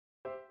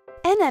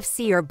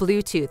NFC or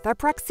Bluetooth are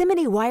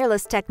proximity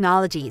wireless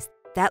technologies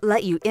that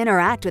let you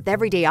interact with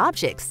everyday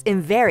objects in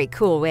very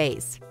cool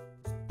ways.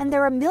 And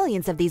there are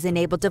millions of these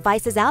enabled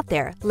devices out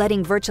there,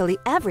 letting virtually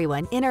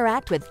everyone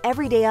interact with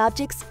everyday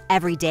objects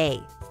every day.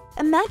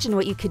 Imagine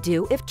what you could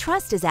do if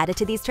trust is added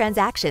to these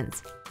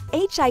transactions.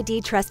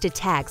 HID trusted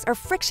tags are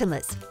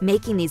frictionless,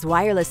 making these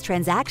wireless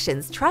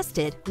transactions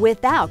trusted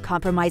without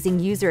compromising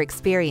user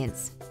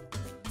experience.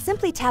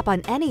 Simply tap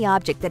on any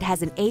object that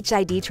has an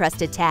HID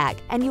trusted tag,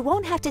 and you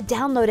won't have to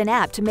download an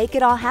app to make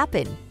it all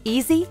happen.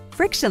 Easy,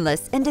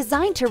 frictionless, and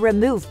designed to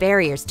remove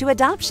barriers to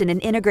adoption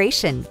and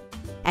integration.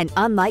 And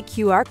unlike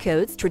QR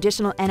codes,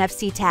 traditional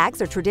NFC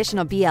tags, or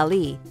traditional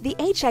BLE, the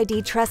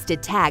HID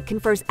trusted tag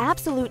confers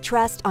absolute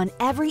trust on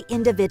every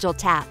individual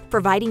tap,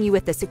 providing you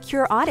with a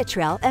secure audit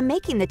trail and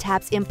making the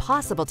taps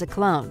impossible to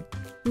clone.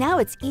 Now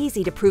it's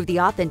easy to prove the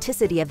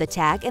authenticity of the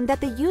tag and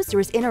that the user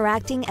is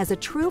interacting as a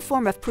true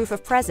form of proof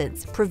of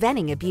presence,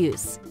 preventing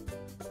abuse.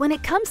 When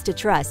it comes to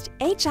trust,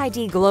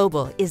 HID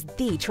Global is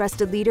the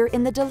trusted leader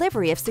in the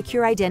delivery of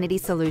secure identity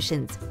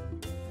solutions.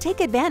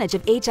 Take advantage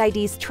of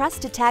HID's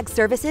trusted tag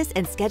services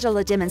and schedule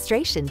a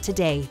demonstration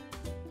today.